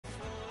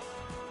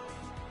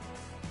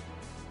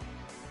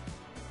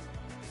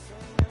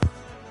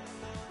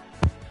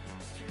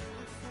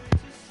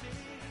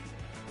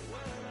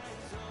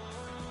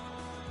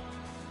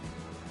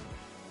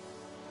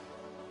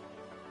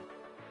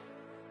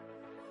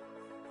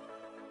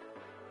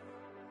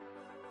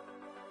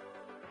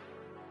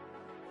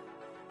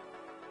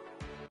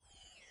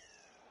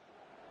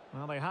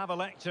Well, they have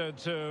elected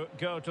to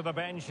go to the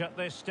bench at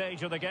this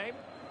stage of the game.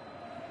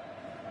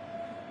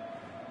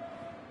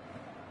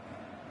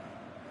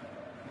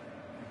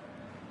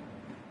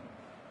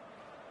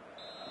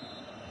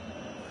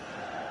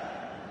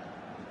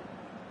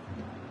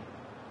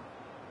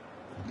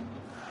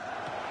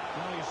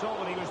 Well, you saw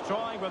what he was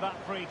trying with that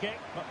free kick,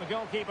 but the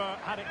goalkeeper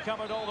had it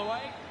covered all the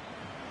way.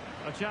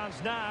 A chance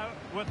now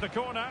with the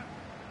corner.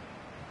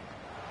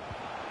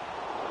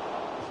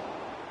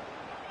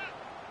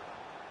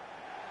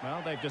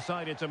 Well, they've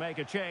decided to make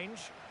a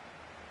change.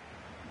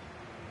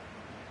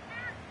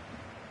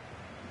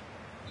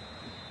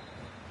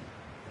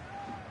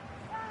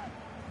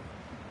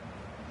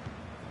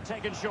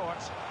 Taken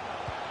short.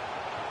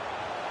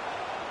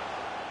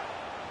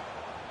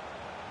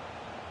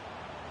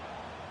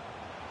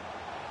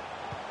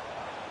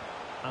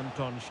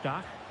 Anton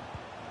Stach.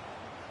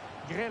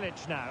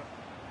 Grilic now.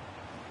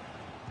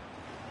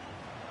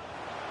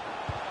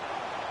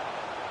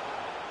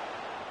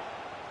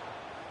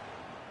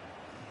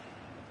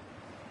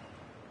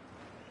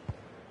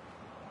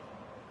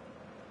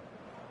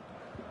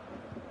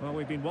 Well,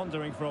 we've been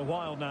wondering for a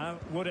while now,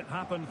 would it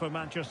happen for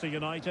Manchester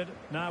United?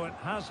 Now it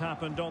has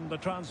happened on the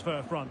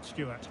transfer front,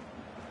 Stuart.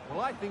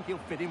 Well, I think he'll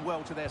fit in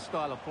well to their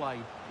style of play.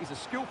 He's a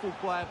skillful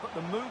player, but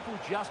the move will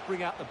just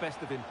bring out the best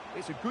of him.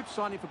 It's a good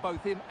signing for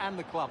both him and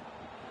the club.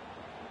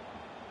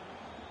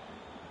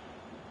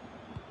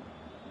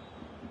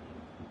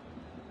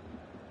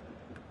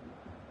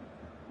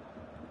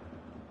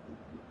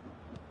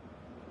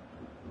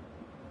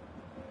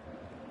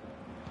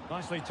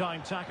 Nicely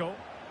timed tackle.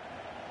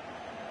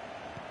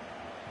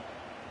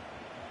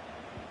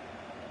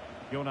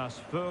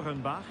 Jonas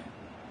Vorenbach.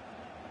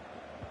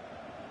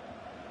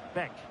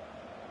 Beck.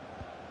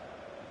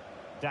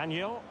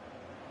 Daniel.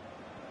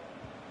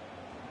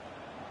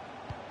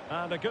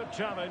 And a good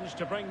challenge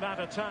to bring that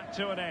attack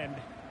to an end.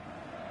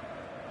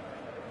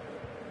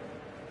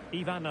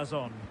 Ivan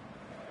Nazon.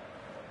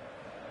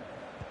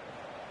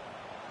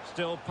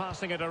 Still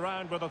passing it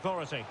around with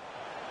authority.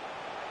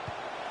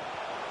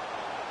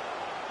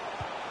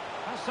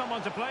 Has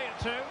someone to play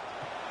it to.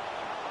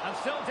 And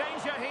still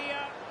danger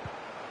here.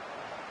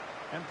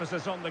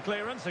 Emphasis on the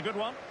clearance, a good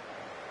one.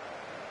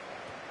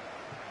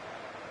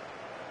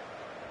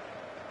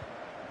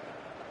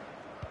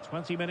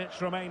 "20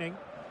 minutes remaining.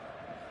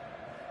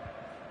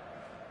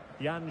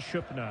 Jan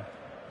Schupner.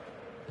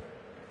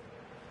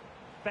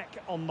 Beck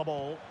on the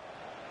ball.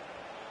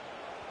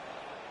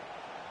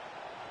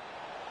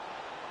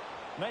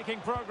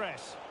 Making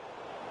progress.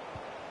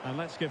 And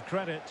let's give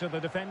credit to the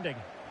defending.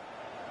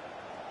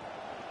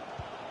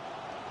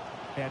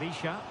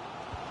 Berisha.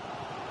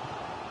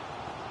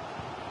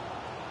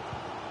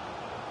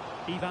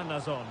 Ivan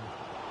Nazon.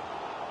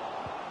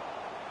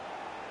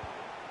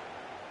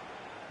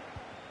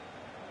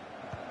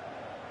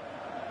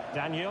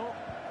 Daniel.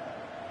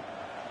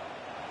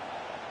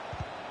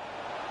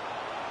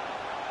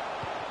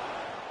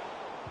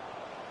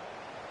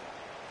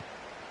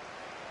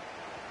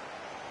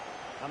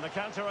 And the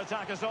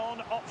counter-attack is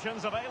on.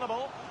 Options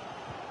available.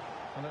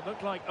 And it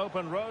looked like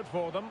open road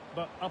for them,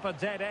 but up a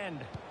dead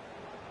end.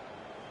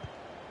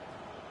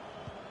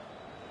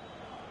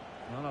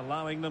 Not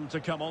allowing them to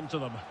come onto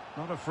them.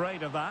 Not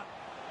afraid of that.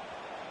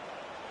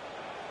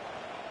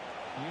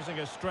 Using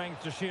his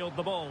strength to shield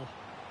the ball.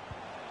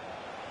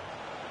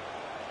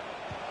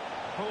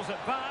 Pulls it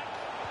back.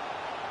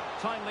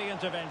 Timely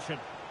intervention.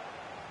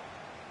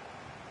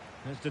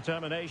 His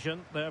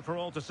determination there for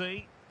all to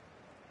see.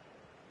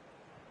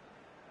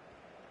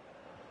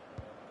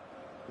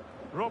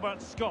 Robert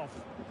Skoff.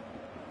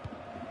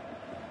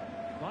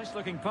 Nice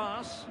looking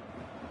pass.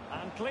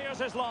 And clears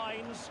his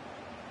lines.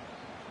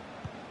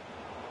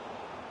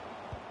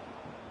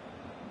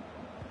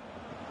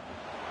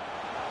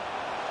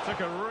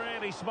 Took a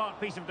really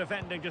smart piece of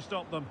defending to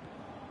stop them.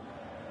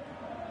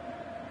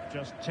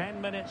 Just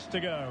 10 minutes to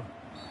go.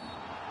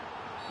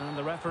 And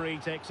the referee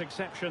takes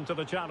exception to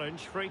the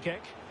challenge. Free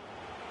kick.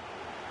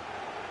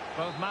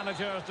 Both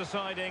managers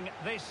deciding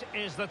this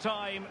is the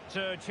time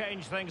to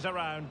change things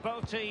around.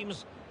 Both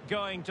teams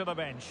going to the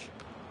bench.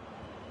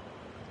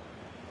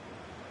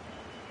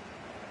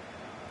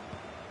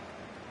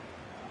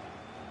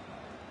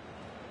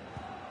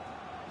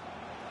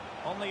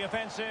 On the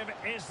offensive,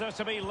 is there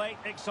to be late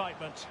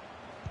excitement?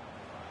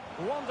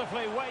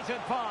 Wonderfully weighted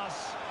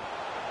pass.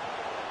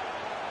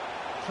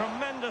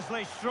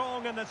 Tremendously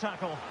strong in the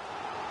tackle.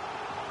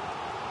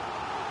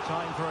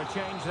 Time for a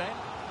change then.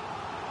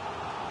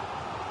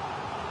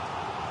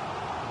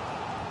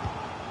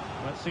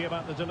 Let's see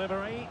about the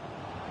delivery.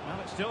 Well,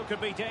 it still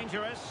could be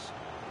dangerous.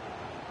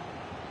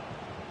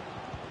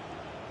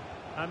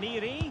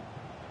 Amiri.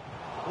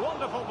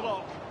 Wonderful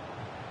block.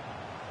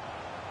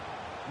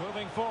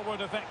 Moving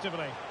forward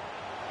effectively.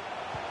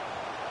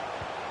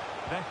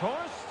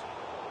 Weghorst.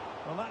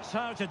 Well, that's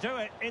how to do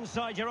it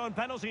inside your own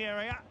penalty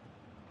area.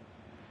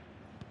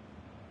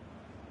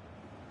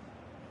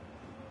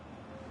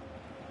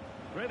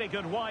 Really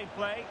good wide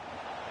play.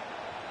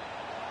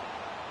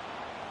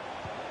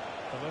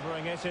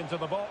 Delivering it into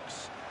the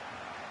box.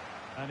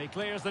 And he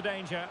clears the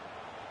danger.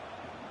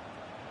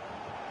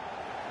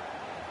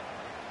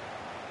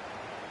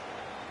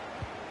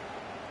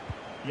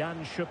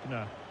 Jan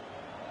Schupner.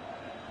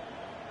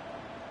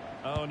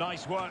 Oh,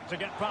 nice work to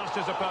get past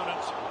his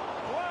opponent.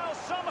 Well,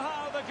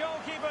 somehow the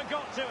goalkeeper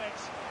got to it.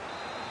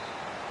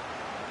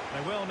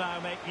 They will now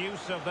make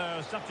use of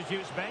their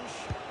substitutes bench.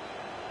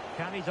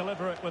 Can he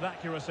deliver it with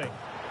accuracy?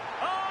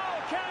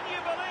 Oh, can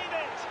you believe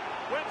it?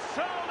 With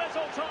so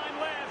little time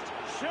left,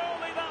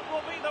 surely that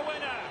will be the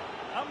winner.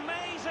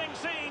 Amazing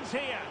scenes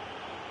here.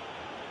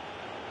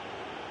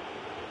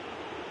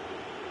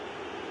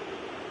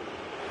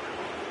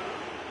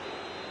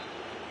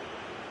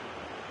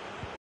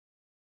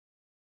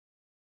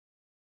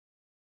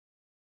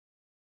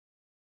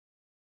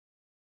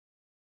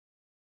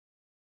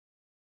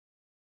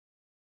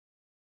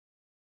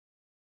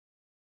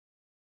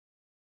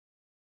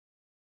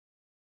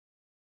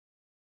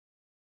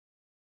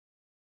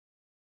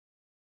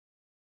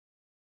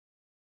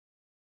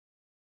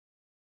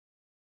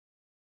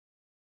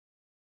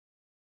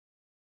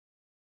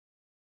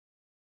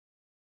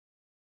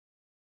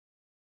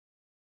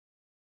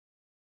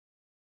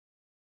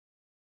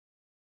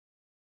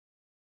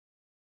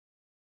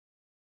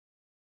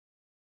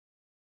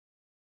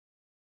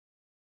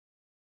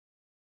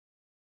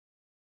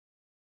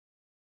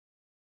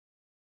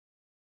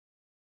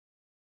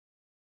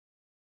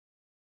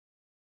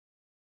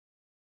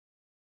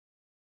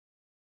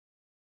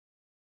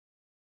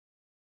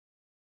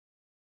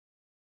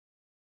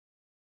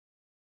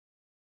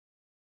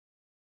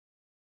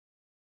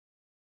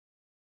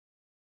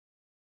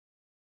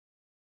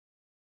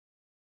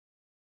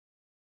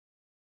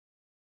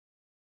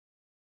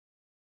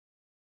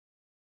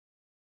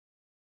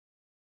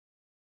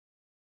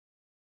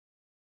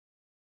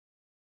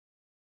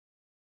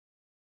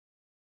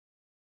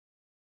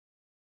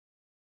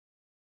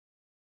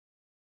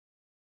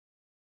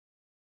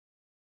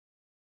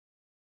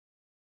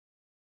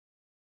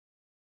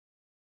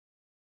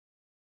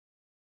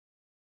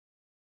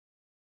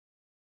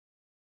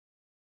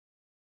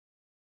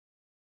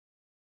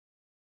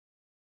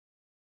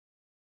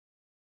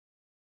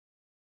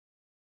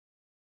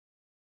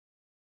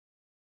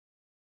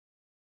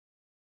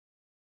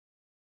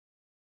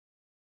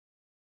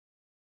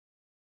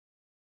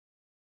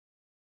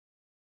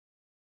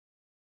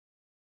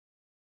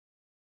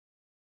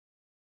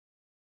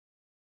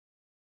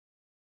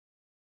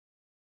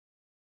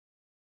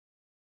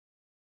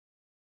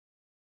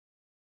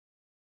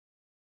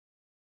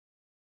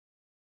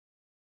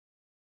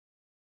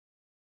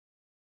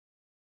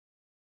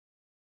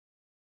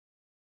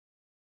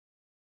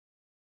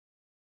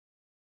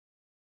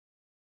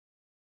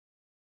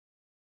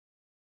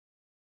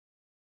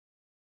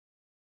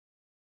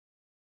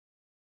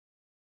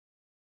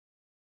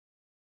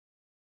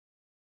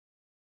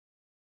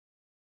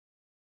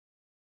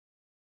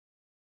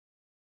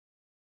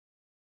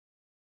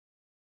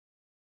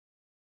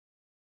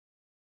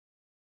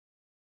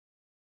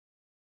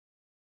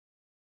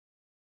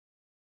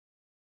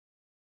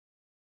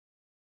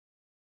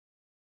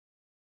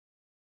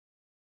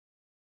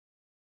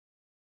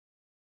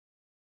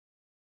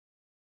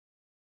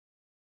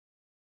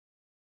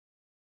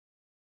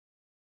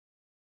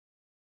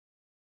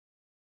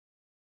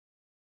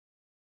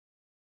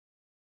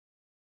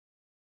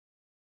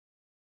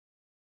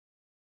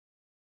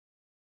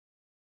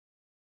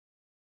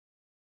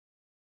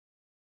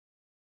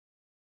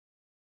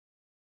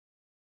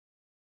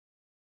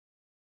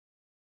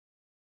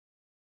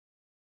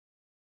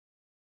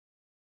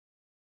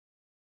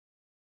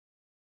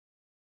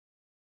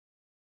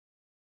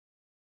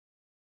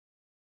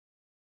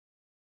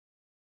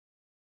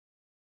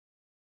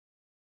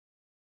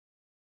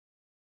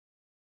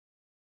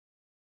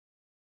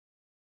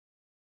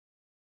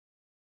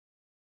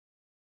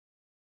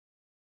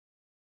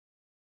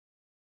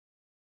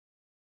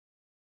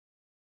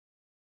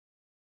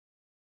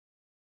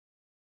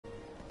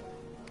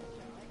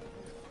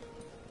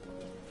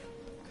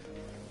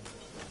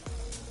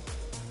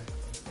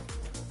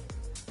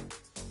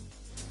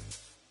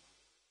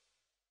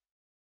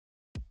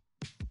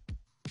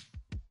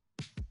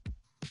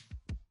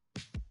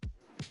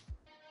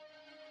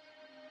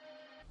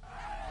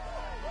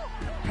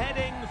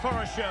 Heading for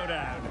a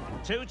showdown.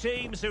 Two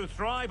teams who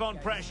thrive on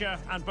pressure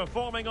and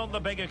performing on the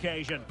big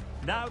occasion.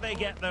 Now they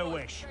get their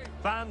wish.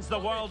 Fans the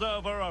world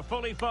over are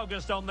fully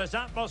focused on this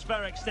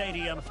atmospheric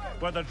stadium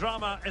where the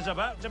drama is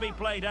about to be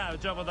played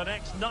out over the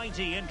next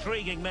 90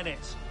 intriguing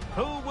minutes.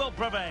 Who will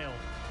prevail?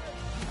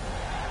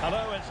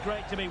 Hello, it's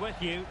great to be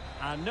with you,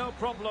 and no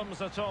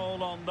problems at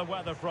all on the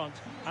weather front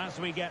as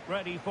we get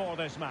ready for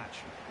this match.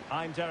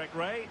 I'm Derek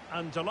Ray,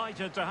 and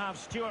delighted to have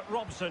Stuart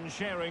Robson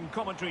sharing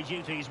commentary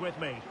duties with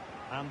me.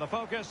 And the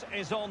focus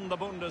is on the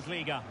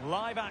Bundesliga.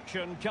 Live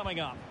action coming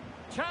up.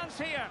 Chance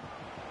here.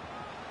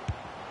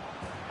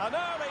 An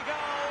early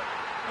goal.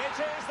 It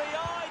is the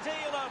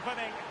ideal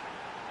opening.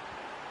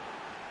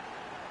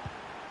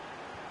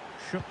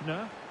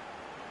 Schupner.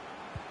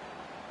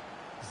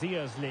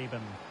 Ziersleben.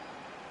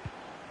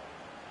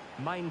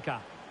 Mainka.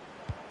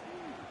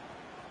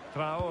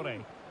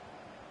 Traore.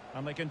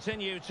 And they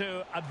continue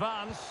to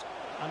advance,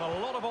 and a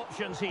lot of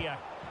options here,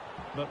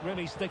 but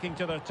really sticking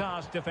to their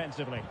task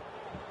defensively.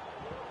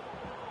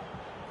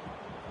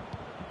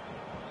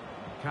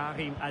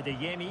 Karim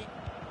Adeyemi.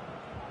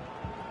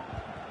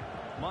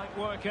 Might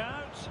work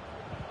out.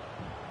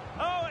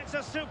 Oh, it's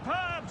a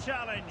superb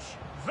challenge.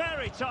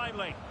 Very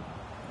timely.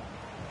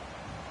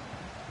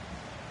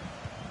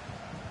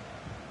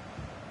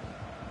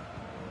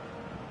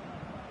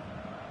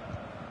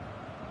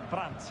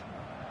 Brandt.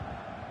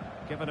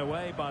 Given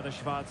away by the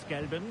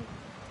Schwarz-Gelben.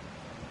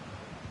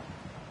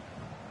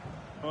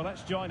 Well,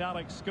 let's join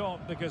Alex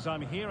Scott, because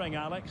I'm hearing,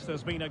 Alex,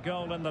 there's been a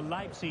goal in the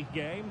Leipzig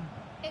game.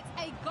 It's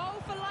a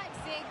goal for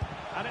Leipzig.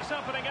 And it's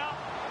opening up.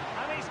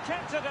 And he's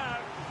kept it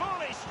out,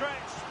 fully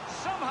stretched,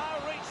 somehow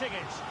reaching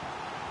it.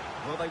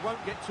 Well, they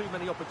won't get too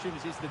many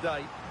opportunities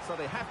today, so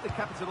they have to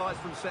capitalise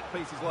from set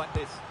pieces like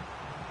this.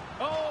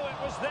 Oh,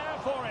 it was there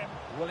for him.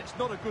 Well, it's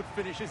not a good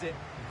finish, is it?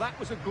 That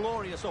was a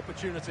glorious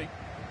opportunity.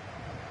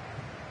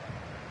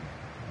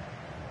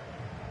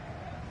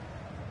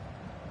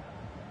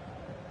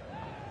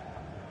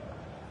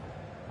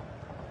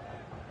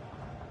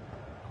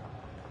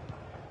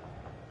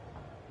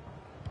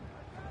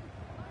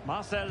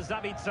 Marcel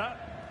Sabitzer.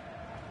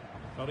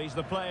 Well, he's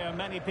the player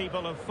many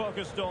people have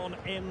focused on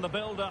in the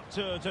build-up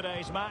to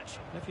today's match.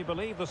 If you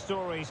believe the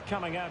stories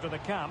coming out of the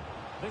camp,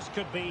 this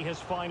could be his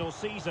final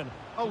season.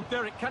 Oh,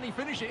 Derek, can he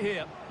finish it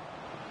here?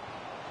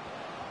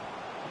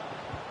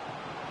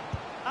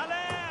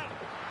 Aller!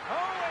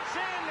 Oh, it's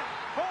in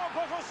for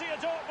Borussia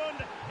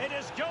Dortmund. It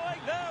is going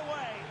their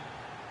way.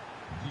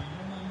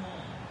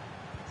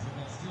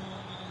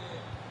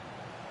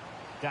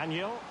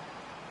 Daniel.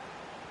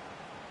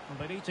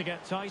 Well, they need to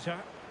get tighter.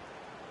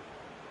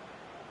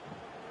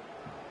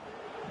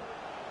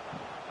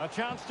 A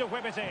chance to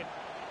whip it in.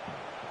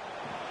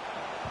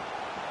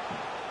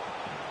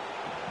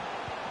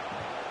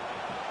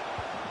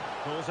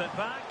 Pulls it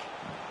back.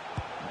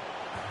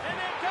 In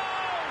it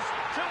goes!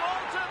 To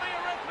alter the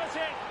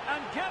arithmetic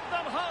and give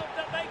them hope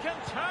that they can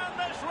turn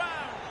this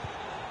round.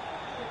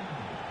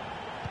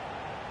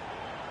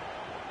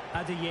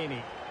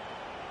 Adeyemi.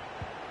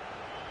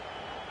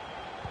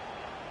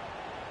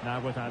 Now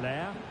with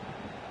Aller.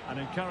 An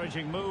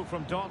encouraging move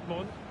from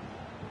Dortmund.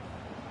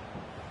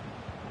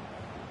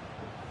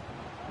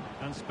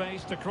 And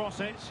space to cross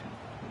it.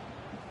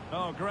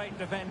 Oh, great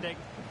defending.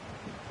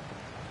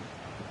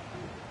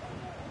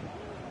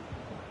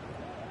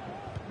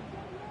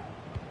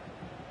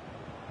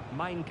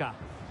 Mainka.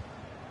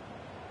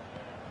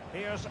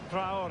 Here's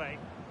Traore.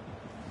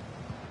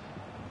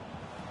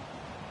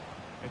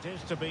 It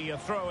is to be a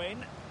throw-in.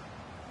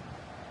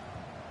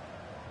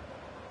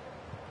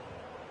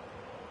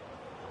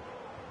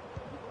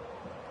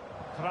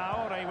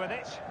 Traore with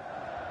it.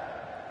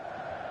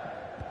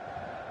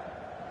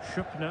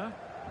 Schupner.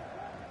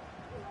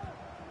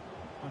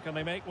 Well, can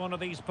they make one of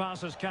these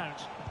passes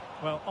count?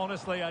 Well,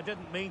 honestly, I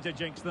didn't mean to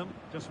jinx them.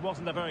 Just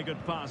wasn't a very good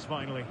pass,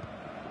 finally.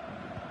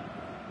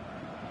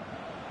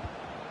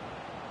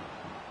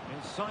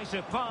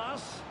 Incisive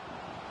pass.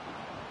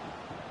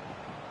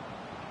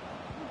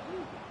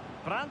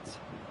 Brandt.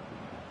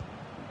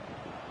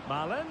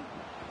 Malen.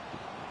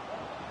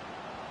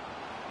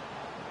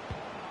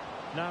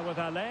 Now with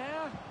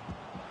Aller.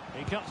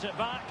 He cuts it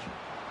back.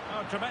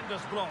 Oh,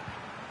 tremendous block.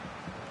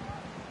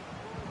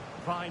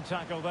 Fine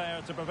tackle there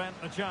to prevent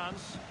the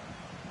chance.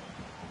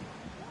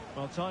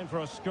 Well, time for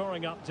a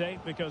scoring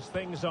update because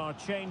things are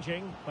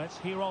changing. Let's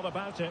hear all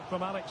about it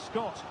from Alex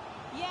Scott.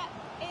 Yeah,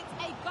 it's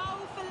a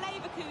goal for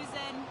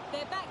Leverkusen.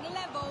 They're back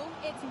level.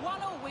 It's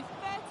 1-1 with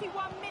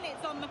 31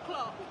 minutes on the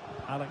clock.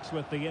 Alex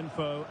with the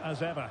info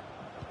as ever.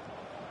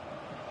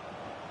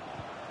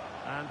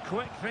 And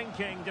quick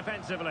thinking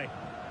defensively.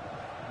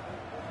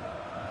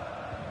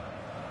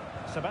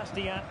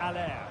 Sebastian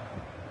Aller.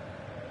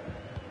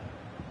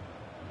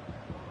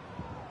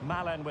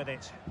 Malen with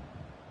it.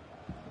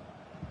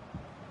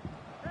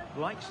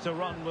 Likes to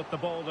run with the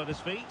ball at his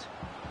feet.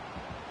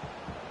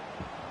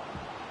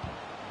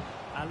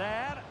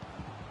 Aller.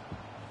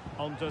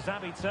 On to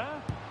Sabitzer.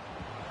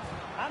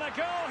 And a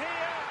goal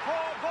here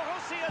for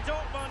Borussia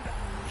Dortmund.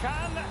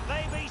 Can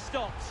they be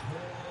stopped?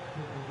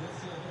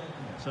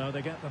 So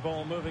they get the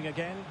ball moving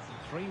again.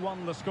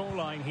 3-1 the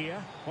scoreline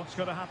here. What's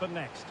going to happen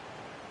next?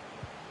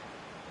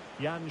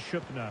 Jan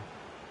Schupner.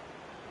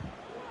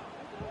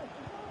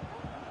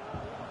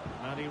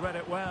 And he read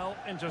it well,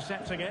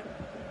 intercepting it.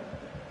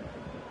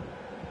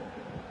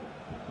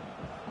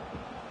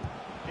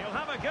 He'll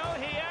have a go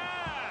here.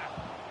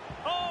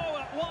 Oh,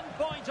 at one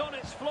point on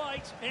its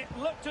flight, it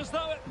looked as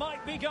though it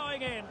might be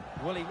going in.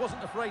 Well, he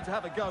wasn't afraid to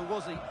have a go,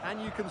 was he?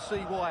 And you can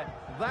see why.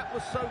 That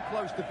was so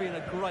close to being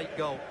a great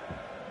goal.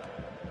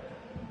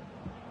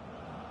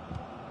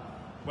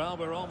 Well,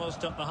 we're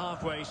almost at the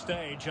halfway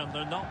stage and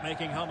they're not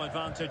making home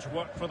advantage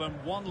work for them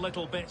one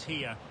little bit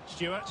here.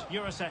 Stuart,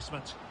 your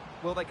assessment?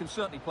 Well, they can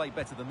certainly play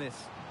better than this.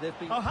 They've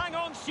been... Oh, hang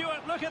on,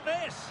 Stuart, look at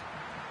this.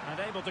 And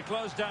able to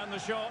close down the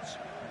shot.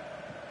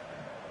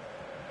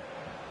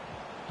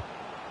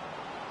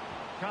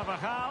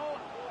 Carvajal.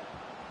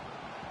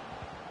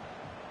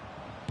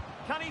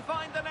 Can he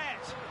find the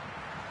net?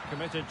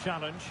 Committed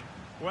challenge.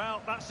 Well,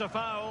 that's a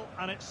foul,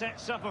 and it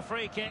sets up a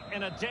free kick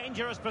in a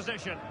dangerous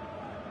position.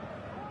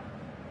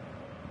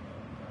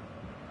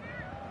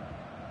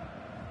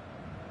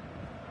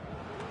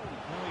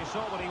 Well, you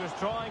saw what he was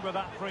trying with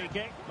that free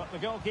kick, but the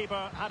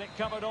goalkeeper had it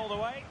covered all the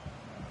way.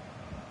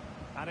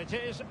 And it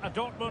is a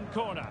Dortmund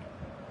corner.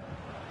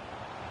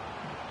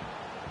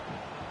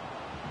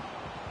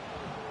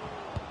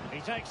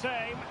 He takes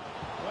aim.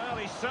 Well,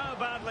 he so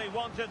badly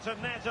wanted to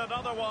net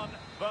another one,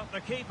 but the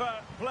keeper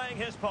playing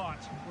his part.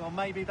 Well,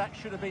 maybe that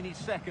should have been his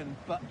second,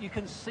 but you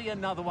can see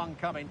another one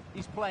coming.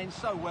 He's playing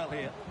so well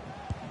here.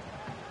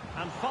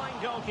 And fine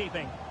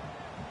goalkeeping.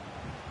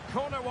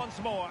 Corner once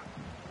more.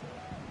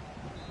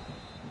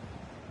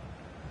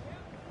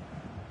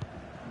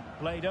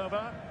 Played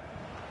over.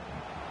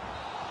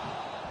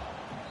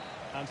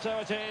 And so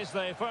it is,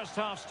 the first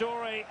half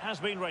story has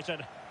been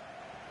written.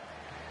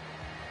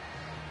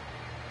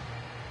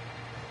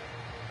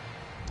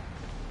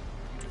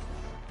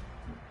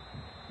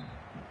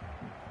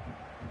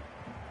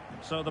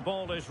 So the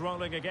ball is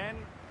rolling again.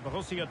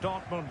 Borussia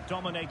Dortmund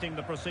dominating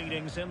the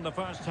proceedings in the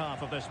first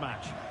half of this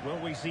match. Will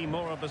we see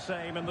more of the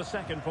same in the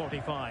second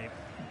 45?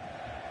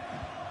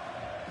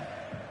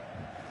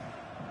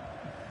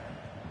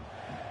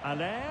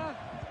 Allaire.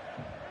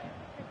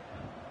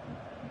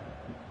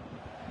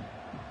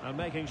 And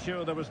making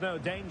sure there was no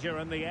danger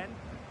in the end.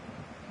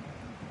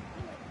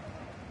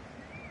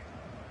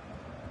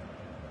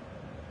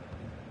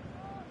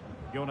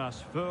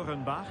 Jonas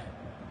Vorenbach.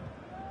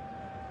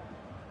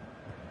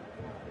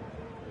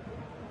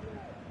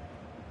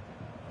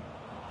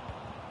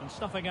 And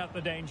snuffing out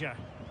the danger.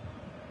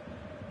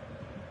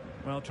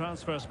 Well,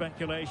 transfer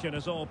speculation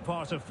is all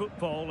part of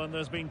football, and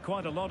there's been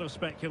quite a lot of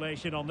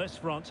speculation on this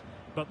front,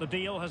 but the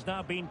deal has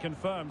now been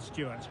confirmed,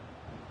 Stuart.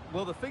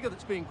 Well, the figure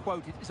that's being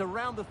quoted is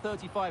around the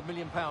 £35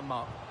 million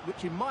mark,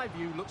 which in my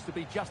view looks to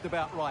be just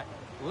about right.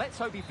 Let's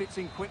hope he fits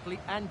in quickly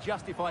and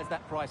justifies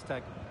that price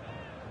tag.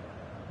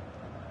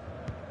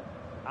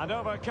 And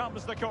over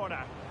comes the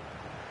corner.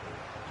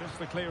 Just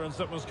the clearance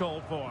that was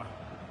called for.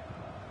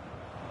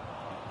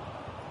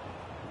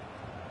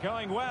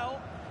 Going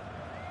well.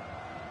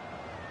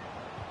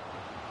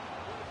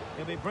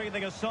 He'll be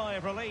breathing a sigh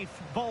of relief.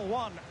 Ball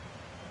one.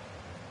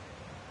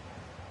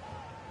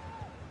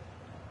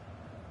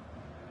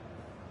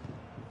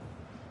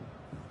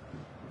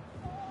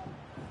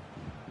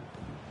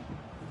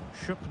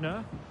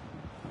 Schupner.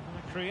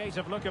 A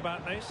creative look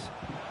about this.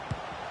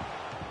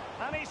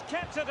 And he's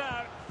kept it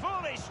out,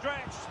 fully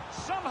stretched,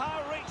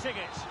 somehow reaching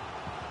it.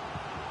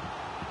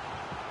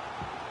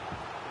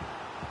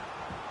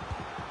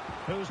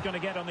 Who's going to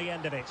get on the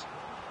end of it?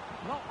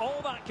 Not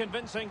all that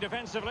convincing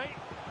defensively.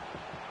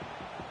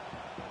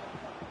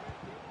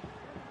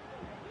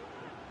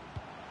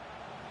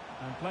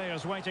 And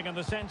players waiting in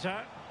the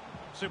centre.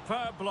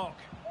 Superb block.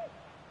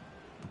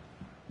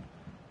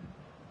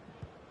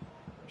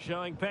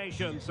 Showing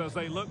patience as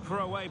they look for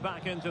a way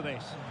back into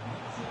this.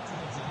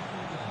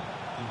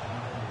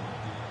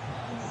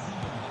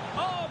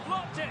 Oh,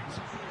 blocked it!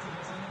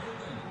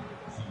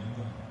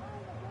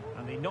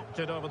 And he knocked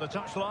it over the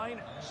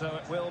touchline, so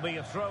it will be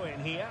a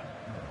throw-in here.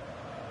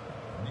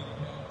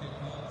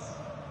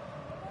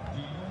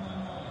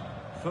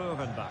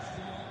 Vorenbach.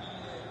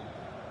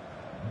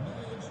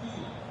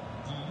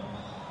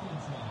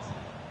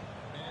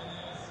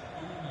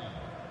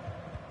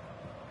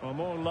 For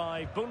more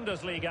live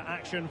Bundesliga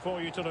action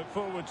for you to look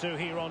forward to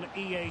here on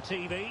EA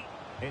TV,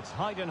 it's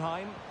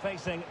Heidenheim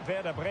facing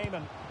Werder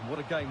Bremen. What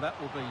a game that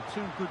will be.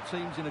 Two good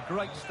teams in a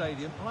great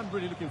stadium. I'm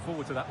really looking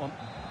forward to that one.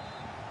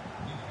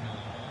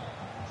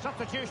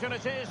 Substitution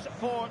it is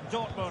for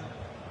Dortmund.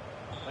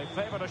 They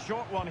favoured a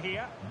short one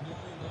here.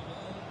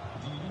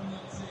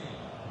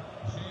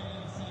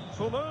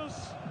 Hummels.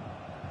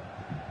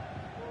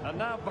 And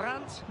now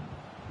Brandt.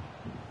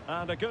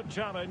 And a good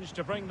challenge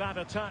to bring that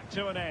attack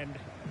to an end.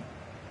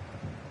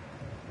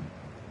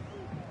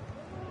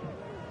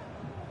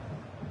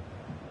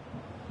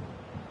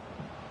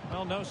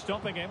 Well, no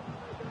stopping him.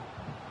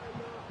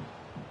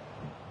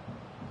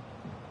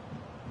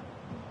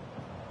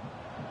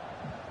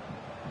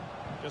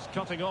 Just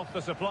cutting off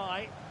the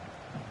supply.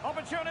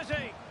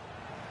 Opportunity.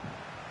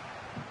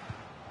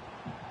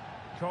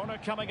 Corner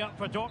coming up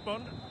for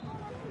Dortmund.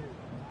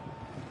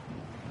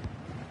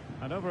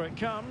 And over it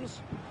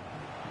comes.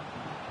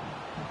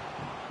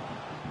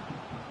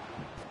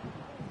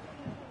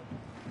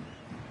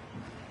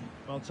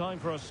 Well, time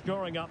for a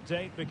scoring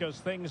update because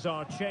things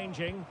are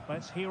changing.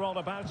 Let's hear all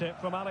about it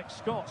from Alex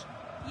Scott.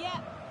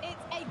 Yep,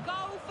 it's a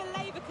goal for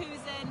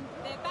Leverkusen.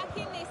 They're back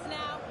in this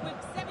now with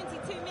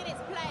 72 minutes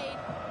played.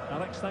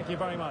 Alex, thank you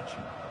very much.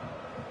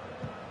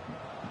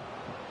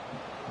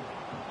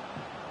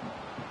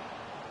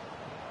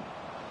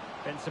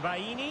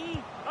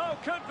 Bensebaini. Oh,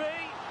 could be.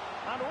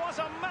 And what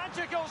a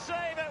magical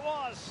save it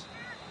was.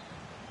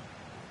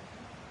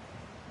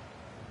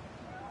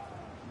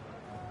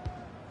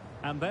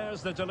 And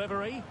there's the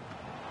delivery.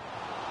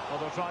 Well,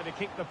 they'll try to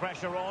keep the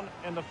pressure on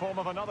in the form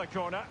of another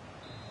corner.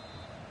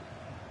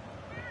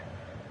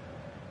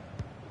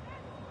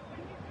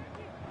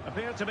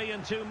 Appear to be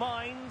in two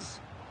minds.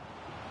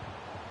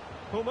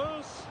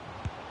 Hummels.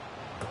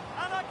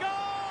 And a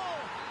goal!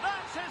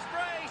 That's his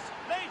brace!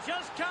 They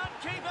just can't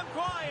keep him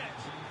quiet.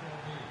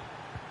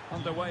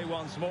 Underway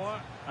once more,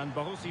 and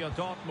Borussia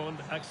Dortmund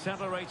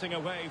accelerating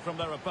away from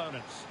their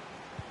opponents.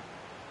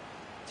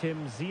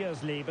 Tim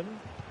Ziersleben.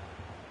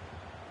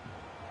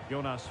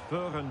 Jonas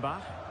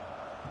Föhrenbach.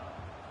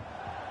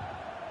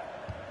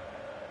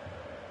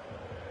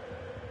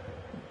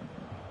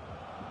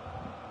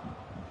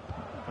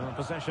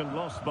 Possession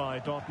lost by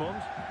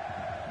Dortmund.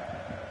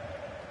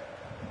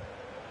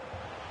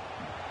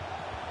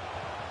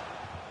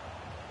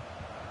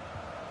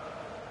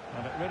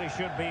 And it really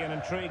should be an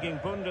intriguing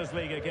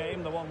Bundesliga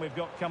game, the one we've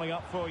got coming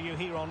up for you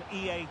here on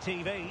EA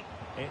TV.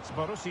 It's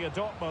Borussia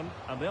Dortmund,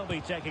 and they'll be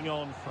taking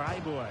on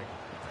Freiburg.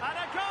 And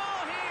a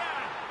goal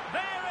here!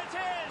 There it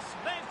is!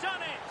 They've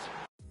done it!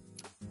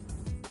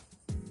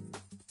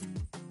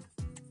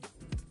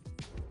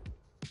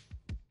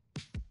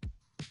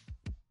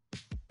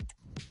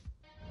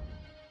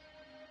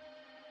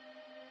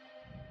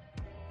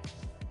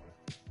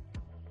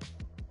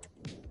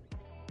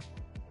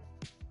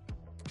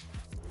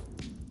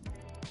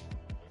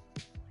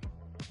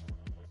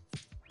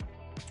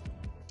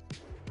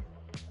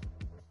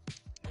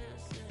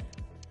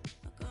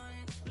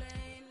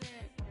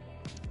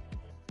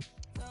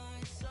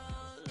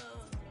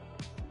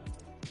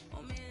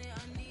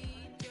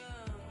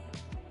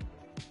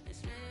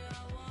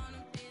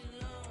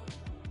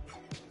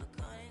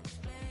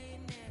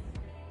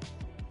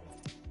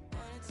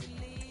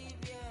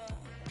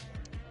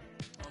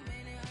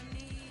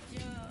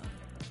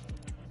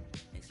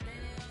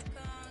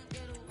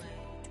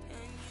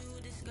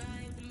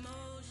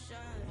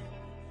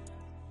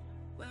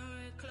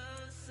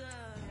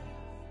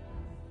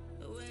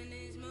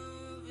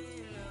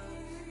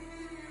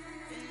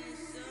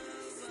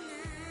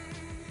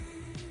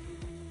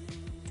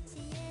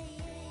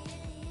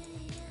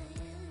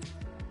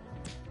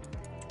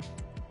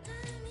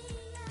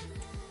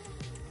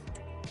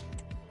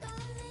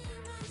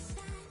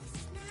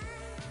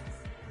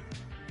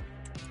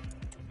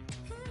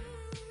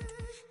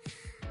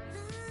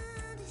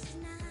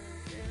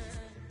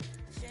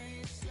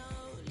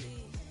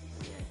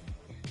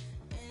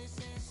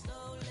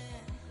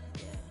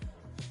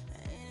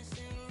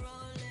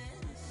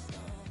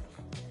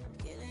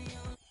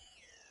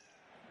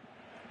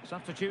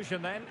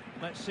 Substitution then.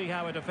 Let's see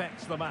how it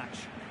affects the match.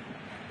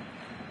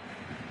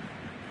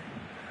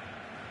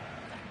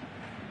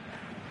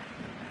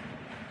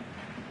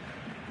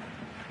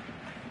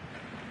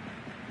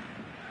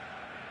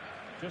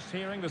 Just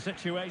hearing the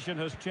situation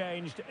has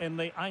changed in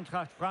the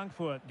Eintracht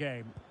Frankfurt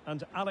game.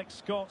 And Alex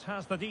Scott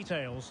has the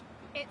details.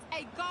 It's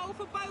a goal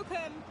for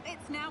Bochum.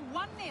 It's now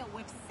 1-0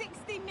 with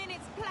 60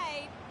 minutes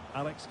played.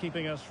 Alex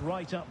keeping us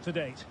right up to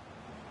date.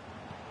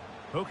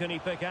 Who can he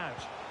pick out?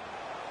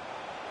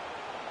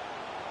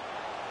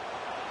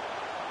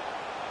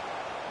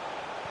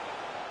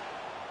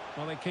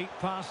 Well, they keep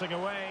passing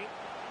away.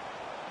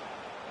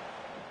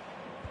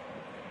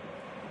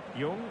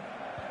 Jung.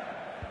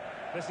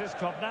 This is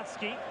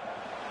Kovnatski.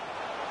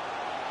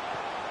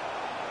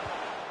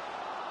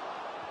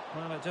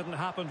 Well, it didn't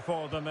happen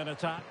for them in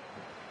attack.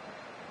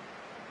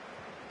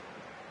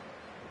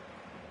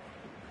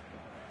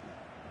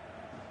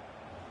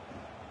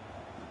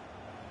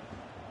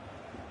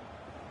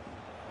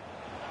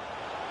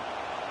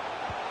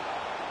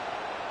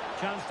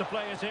 Chance to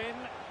play it in.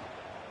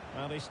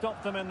 Well, he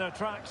stopped them in their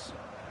tracks.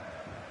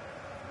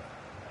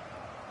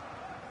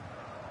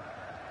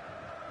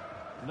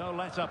 No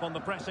let-up on the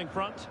pressing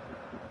front.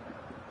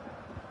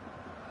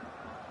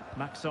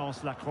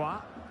 Maxence Lacroix.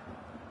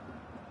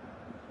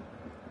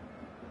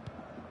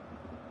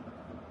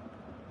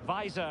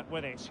 Weiser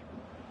with it.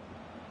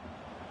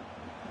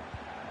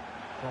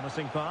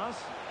 Promising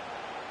pass.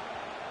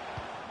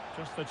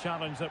 Just the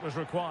challenge that was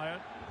required.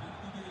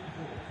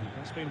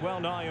 It's been well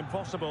nigh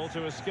impossible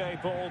to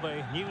escape all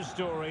the news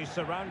stories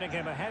surrounding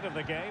him ahead of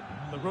the game.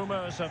 The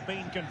rumours have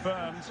been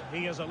confirmed.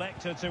 He has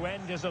elected to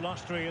end his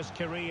illustrious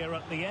career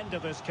at the end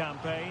of this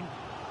campaign.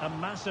 A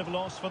massive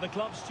loss for the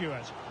club,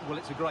 Stuart. Well,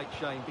 it's a great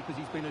shame because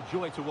he's been a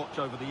joy to watch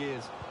over the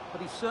years.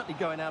 But he's certainly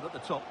going out at the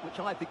top, which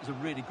I think is a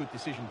really good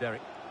decision,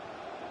 Derek.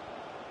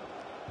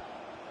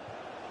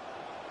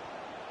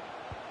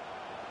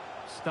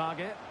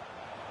 Stargate.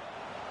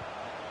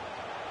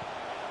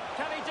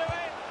 Can he do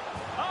it?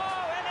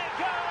 Oh, and it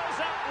goes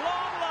at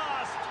long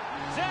last.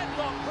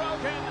 Deadlock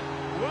broken.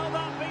 Will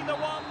that be the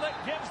one that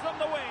gives them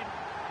the win?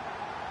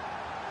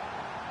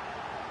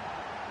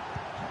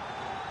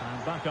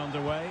 And back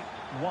underway.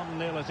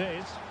 1-0 it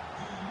is.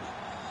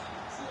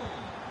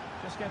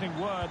 Just getting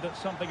word that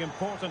something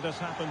important has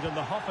happened in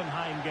the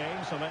Heidenheim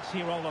game, so let's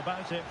hear all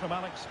about it from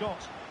Alex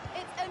Scott.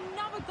 It's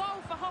another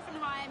goal for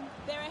Hoffenheim.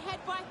 They're ahead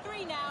by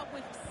 3 now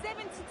with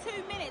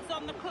 72 minutes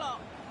on the clock.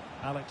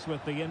 Alex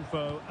with the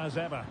info as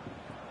ever.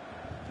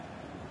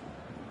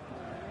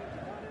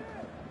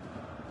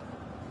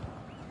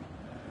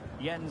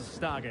 Jens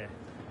Stage.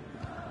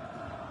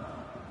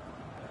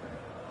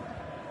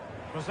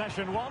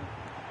 Possession one.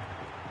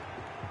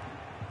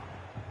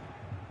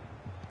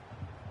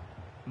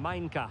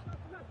 Mainka.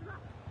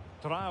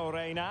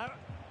 Traore now.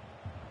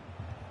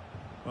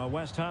 Well,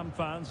 West Ham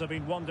fans have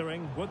been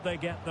wondering, would they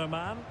get their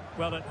man?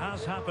 Well, it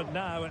has happened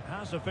now. It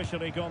has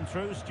officially gone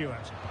through,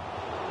 Stuart.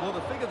 Well,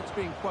 the figure that's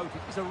being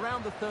quoted is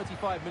around the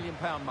 £35 million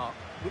mark,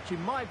 which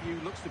in my view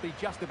looks to be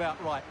just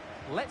about right.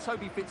 Let's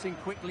hope he fits in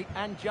quickly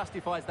and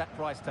justifies that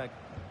price tag.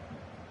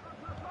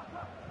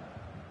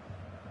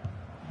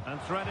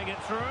 And threading it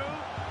through.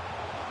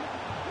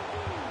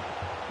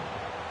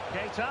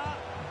 Keita.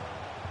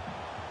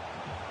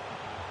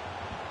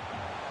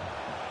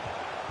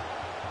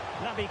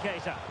 Naby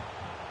Keita.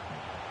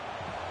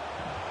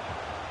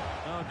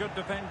 Oh, good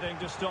defending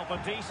to stop a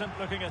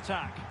decent-looking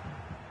attack.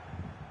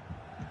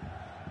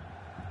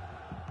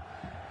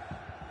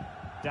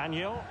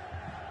 Daniel.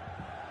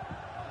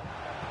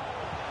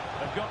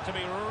 They've got to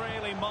be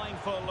really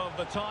mindful of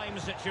the time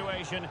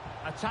situation,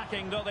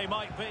 attacking though they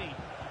might be.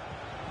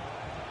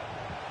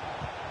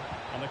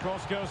 And the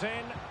cross goes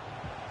in.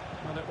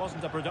 And it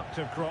wasn't a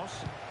productive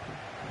cross.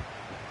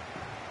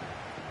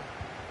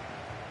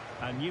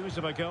 And news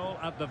of a goal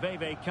at the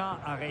VVK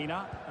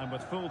Arena. And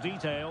with full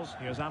details,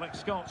 here's Alex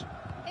Scott.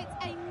 It's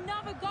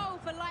another goal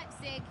for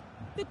Leipzig.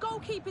 The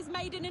goalkeeper's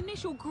made an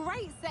initial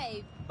great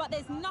save, but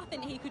there's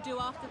nothing he could do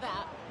after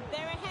that.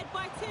 They're ahead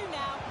by 2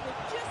 now, with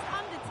just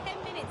under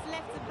 10 minutes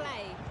left to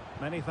play.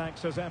 Many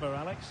thanks as ever,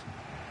 Alex.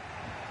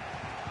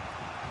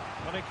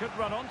 But he could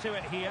run onto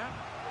it here.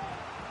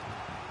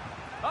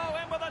 Oh,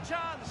 in with a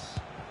chance.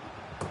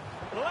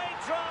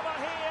 Late drama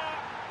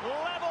here.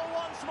 Level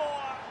once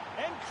more.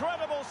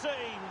 Incredible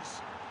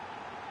scenes.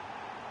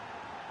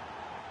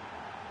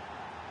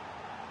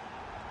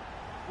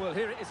 Well,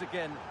 here it is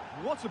again.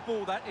 What a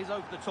ball that is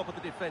over the top of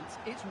the defence.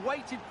 It's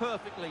weighted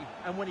perfectly,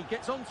 and when he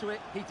gets onto it,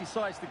 he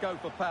decides to go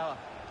for power.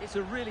 It's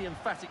a really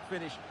emphatic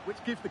finish,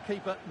 which gives the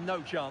keeper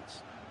no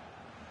chance.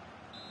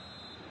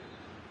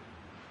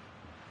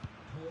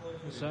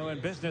 So in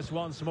business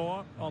once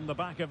more, on the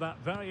back of that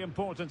very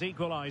important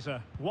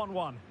equaliser.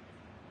 1-1.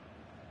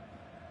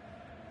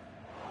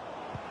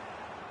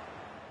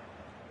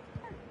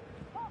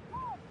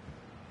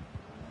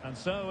 And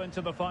so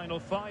into the final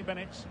 5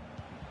 minutes.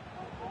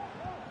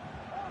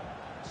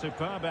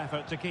 Superb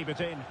effort to keep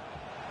it in.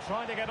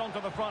 Trying to get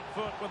onto the front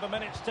foot with the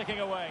minutes ticking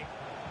away.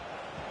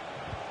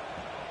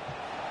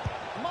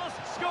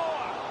 Must score!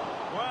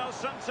 Well,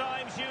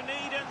 sometimes you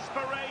need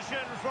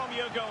inspiration from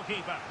your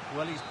goalkeeper.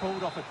 Well, he's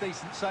pulled off a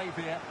decent save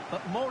here,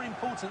 but more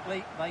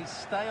importantly, they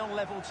stay on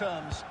level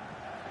terms.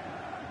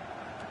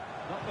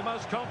 Not the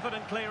most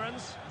confident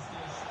clearance.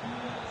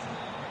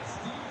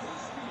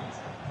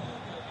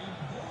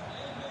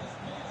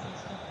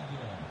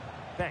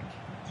 Beck.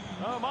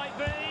 Oh, might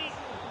be.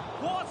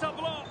 What a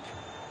block!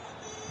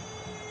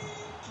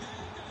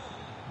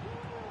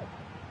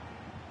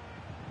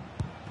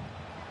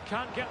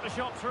 Can't get the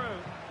shot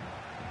through.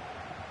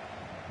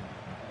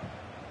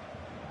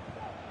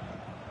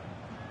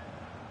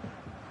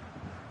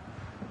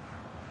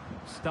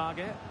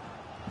 Stargate.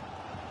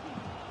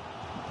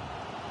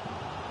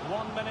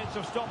 1 minute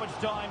of stoppage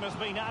time has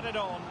been added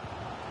on.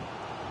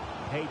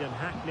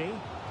 Heidenheim.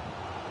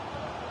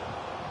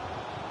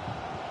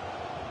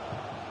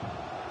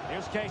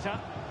 Here's Keita.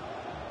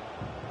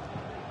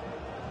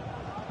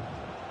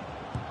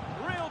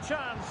 Real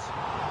chance.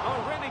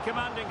 Oh, really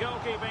commanding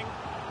goalkeeping.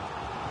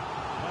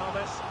 Well,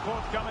 this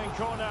forthcoming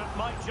corner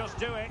might just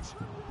do it.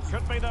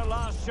 Could be their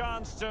last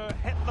chance to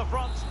hit the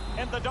front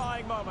in the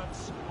dying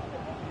moments.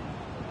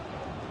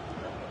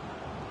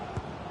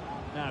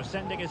 Now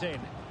sending it in.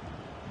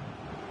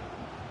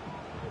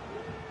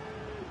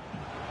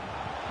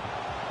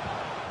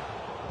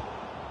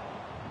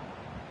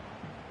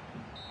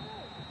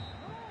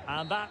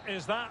 And that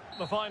is the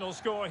final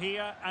score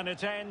here, and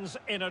it ends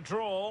in a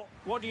draw.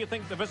 What do you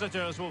think the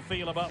visitors will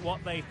feel about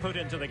what they've put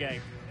into the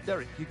game?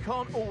 Derek, you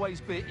can't always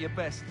be at your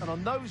best, and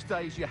on those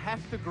days you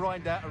have to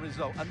grind out a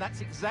result, and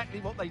that's exactly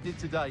what they did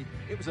today.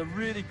 It was a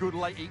really good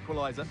late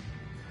equaliser.